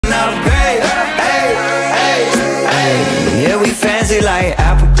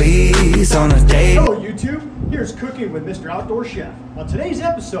He's on a date. Hello YouTube, here's Cooking with Mr. Outdoor Chef. On today's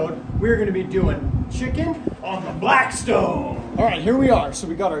episode, we're going to be doing chicken on the Blackstone. All right, here we are. So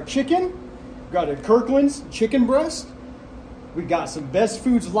we got our chicken, we got a Kirkland's chicken breast, we got some Best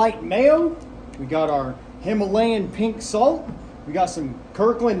Foods light mayo, we got our Himalayan pink salt, we got some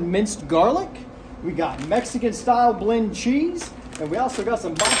Kirkland minced garlic, we got Mexican style blend cheese, and we also got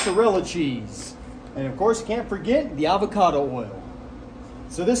some mozzarella cheese. And of course, you can't forget the avocado oil.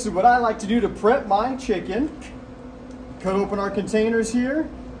 So this is what I like to do to prep my chicken. Cut open our containers here,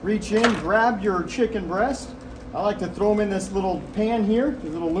 reach in, grab your chicken breast. I like to throw them in this little pan here,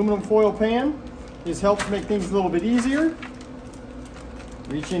 this little aluminum foil pan. This helps make things a little bit easier.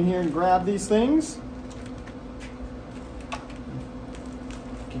 Reach in here and grab these things.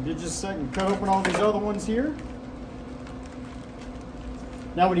 Give just a second, cut open all these other ones here.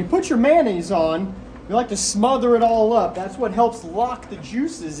 Now when you put your mayonnaise on, you like to smother it all up. That's what helps lock the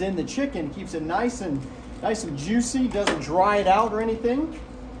juices in the chicken, keeps it nice and juicy, doesn't dry it out or anything.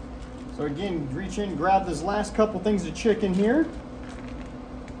 So again, reach in, grab this last couple things of chicken here.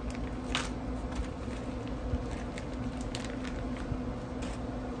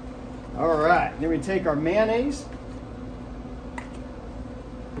 All right, then we take our mayonnaise.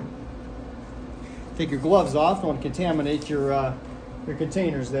 Take your gloves off, don't want to contaminate your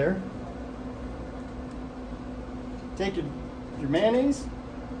containers there. Take your mayonnaise.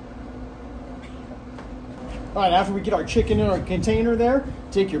 All right, after we get our chicken in our container there,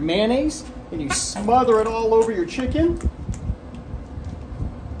 take your mayonnaise and you smother it all over your chicken.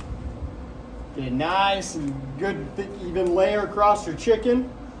 Get a nice and good, thick, even layer across your chicken.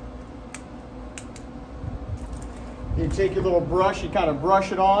 You take your little brush, you kind of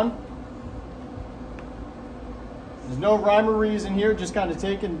brush it on. There's no rhyme or reason here, just kind of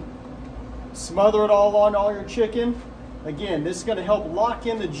take and smother it all on all your chicken. Again, this is going to help lock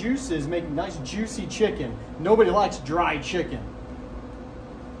in the juices, make nice juicy chicken. Nobody likes dry chicken.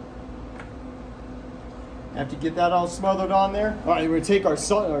 After you get that all smothered on there, all right, we're going to take our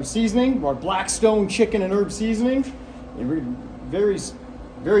seasoning, our Blackstone chicken and herb seasoning, and we're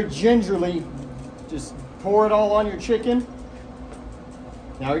very gingerly just pour it all on your chicken.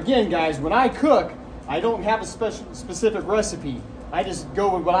 Now again, guys, when I cook, I don't have a specific recipe. I just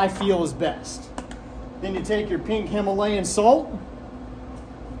go with what I feel is best. Then you take your pink Himalayan salt.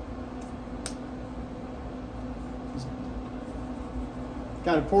 Just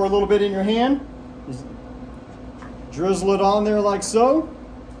kind of pour a little bit in your hand. Just drizzle it on there like so.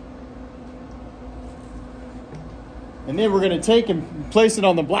 And then we're going to take and place it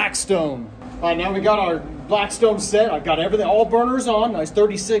on the Blackstone. All right, now we got our Blackstone set. I've got everything, all burners on. Nice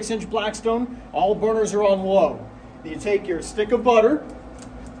 36-inch Blackstone. All burners are on low. Then you take your stick of butter.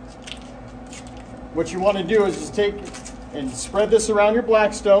 What you want to do is just take and spread this around your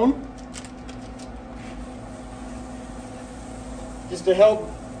Blackstone. Just to help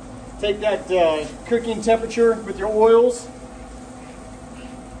take that cooking temperature with your oils.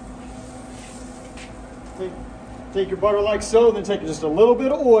 Take your butter like so, then take just a little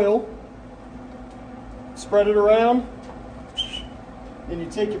bit of oil. Spread it around. Then you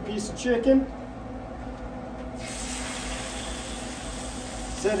take your piece of chicken.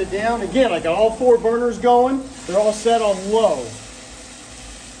 Set it down. Again, I got all 4 burners going. They're all set on low.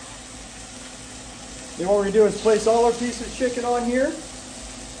 Then what we're going to do is place all our pieces of chicken on here.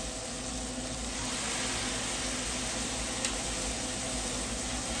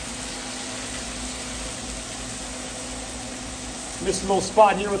 Missed a little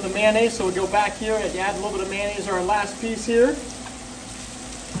spot here with the mayonnaise, so we'll go back here and add a little bit of mayonnaise to our last piece here.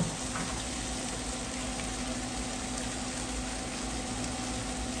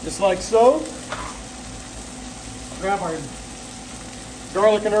 Just like so. Grab our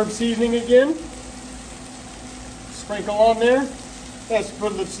garlic and herb seasoning again. Sprinkle on there. Let's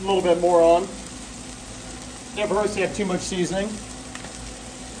put this a little bit more on. Never hurts to have too much seasoning.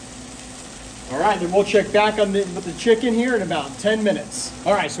 All right, then we'll check back on with the chicken here in about 10 minutes.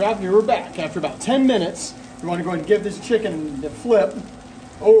 All right, so we're back. After about 10 minutes, we want to go ahead and give this chicken the flip.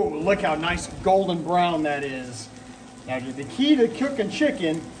 Oh, look how nice golden brown that is. Now, the key to cooking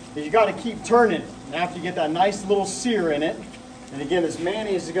chicken is you got to keep turning it. And after you get that nice little sear in it, and again, this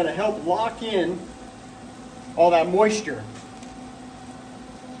mayonnaise is going to help lock in all that moisture.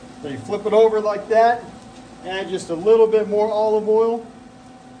 So you flip it over like that, add just a little bit more olive oil.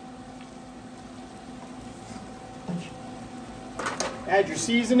 Add your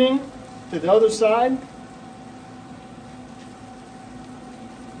seasoning to the other side.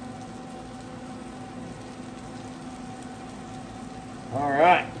 All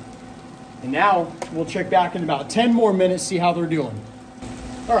right. And now we'll check back in about 10 more minutes, see how they're doing.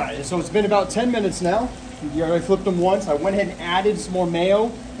 All right, so it's been about 10 minutes now. You already flipped them once. I went ahead and added some more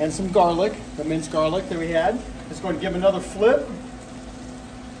mayo and some garlic, the minced garlic that we had. Just going to give another flip.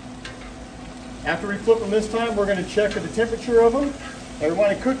 After we flip them this time, we're going to check the temperature of them. And we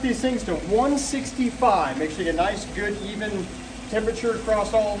want to cook these things to 165. Make sure you get a nice, good, even temperature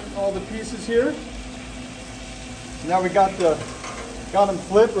across all the pieces here. Now we got them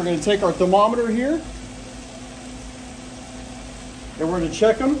flipped. We're going to take our thermometer here. And we're going to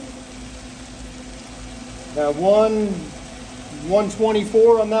check them.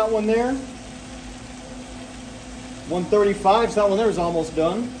 124 on that one there. 135, so that one there is almost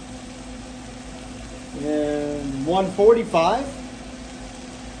done. And 145.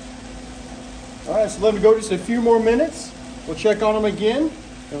 All right, so let them go just a few more minutes. We'll check on them again,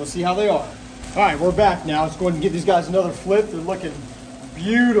 and we'll see how they are. All right, we're back now. Let's go ahead and give these guys another flip. They're looking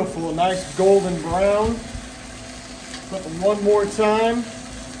beautiful, nice golden brown. Flip them one more time.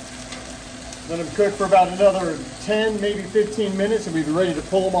 Let them cook for about another 10, maybe 15 minutes, and we'll be ready to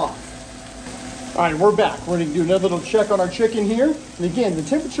pull them off. All right, we're back. We're going to do another little check on our chicken here. And again, the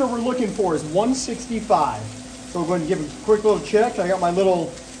temperature we're looking for is 165. So we're going to give a quick little check. I got my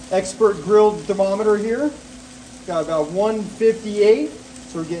little expert grilled thermometer here. Got about 158.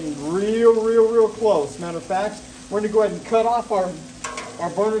 So we're getting real close. Matter of fact, we're going to go ahead and cut off our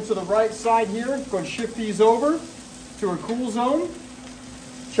burner to the right side here. Going to shift these over to our cool zone.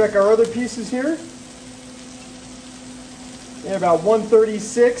 Check our other pieces here. Yeah, about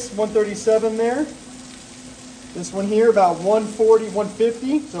 136, 137 there. This one here about 140,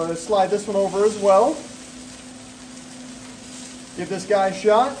 150. So I'm going to slide this one over as well. Give this guy a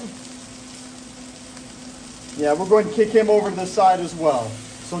shot. Yeah, we're going to kick him over to the side as well.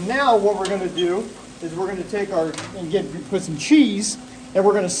 So now what we're going to do is we're going to take put some cheese, and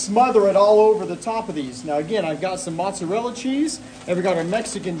we're going to smother it all over the top of these. Now again, I've got some mozzarella cheese, and we've got our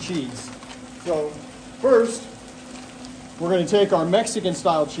Mexican cheese. So first, we're going to take our Mexican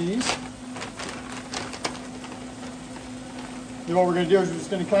style cheese. And what we're going to do is we're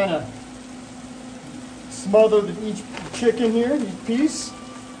just going to kind of smother each chicken here, each piece,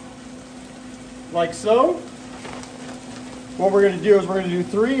 like so. What we're going to do is we're going to do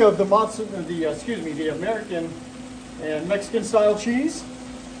 3 of the American and Mexican style cheese,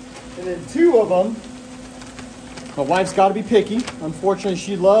 and then 2 of them. My wife's got to be picky. Unfortunately,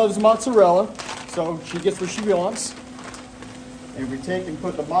 she loves mozzarella, so she gets what she wants. And we take and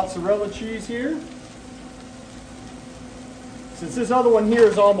put the mozzarella cheese here. Since this other one here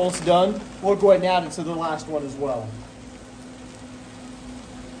is almost done, we'll go ahead and add it to the last one as well.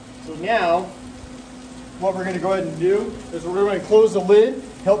 So now, what we're going to go ahead and do is we're going to close the lid,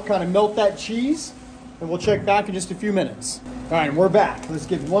 help kind of melt that cheese, and we'll check back in just a few minutes. All right, we're back. Let's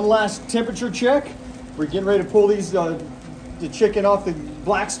give one last temperature check. We're getting ready to pull these the chicken off the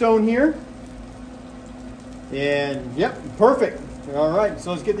Blackstone here. And yep, perfect. All right,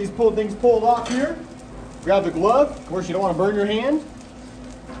 so let's get these things pulled off here. Grab the glove. Of course, you don't want to burn your hand.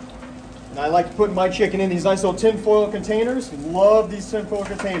 And I like to put my chicken in these nice little tin foil containers. Love these tin foil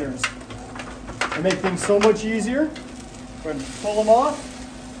containers. They make things so much easier. Go ahead and pull them off.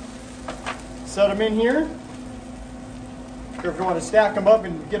 Set them in here. If you want to stack them up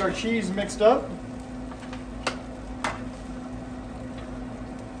and get our cheese mixed up.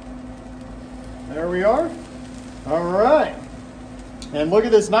 There we are. All right. And look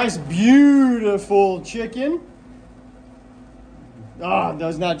at this nice, beautiful chicken. Ah,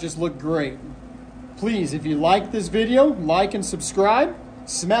 does not just look great. Please, if you like this video, like and subscribe.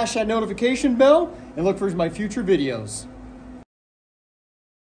 Smash that notification bell and look for my future videos.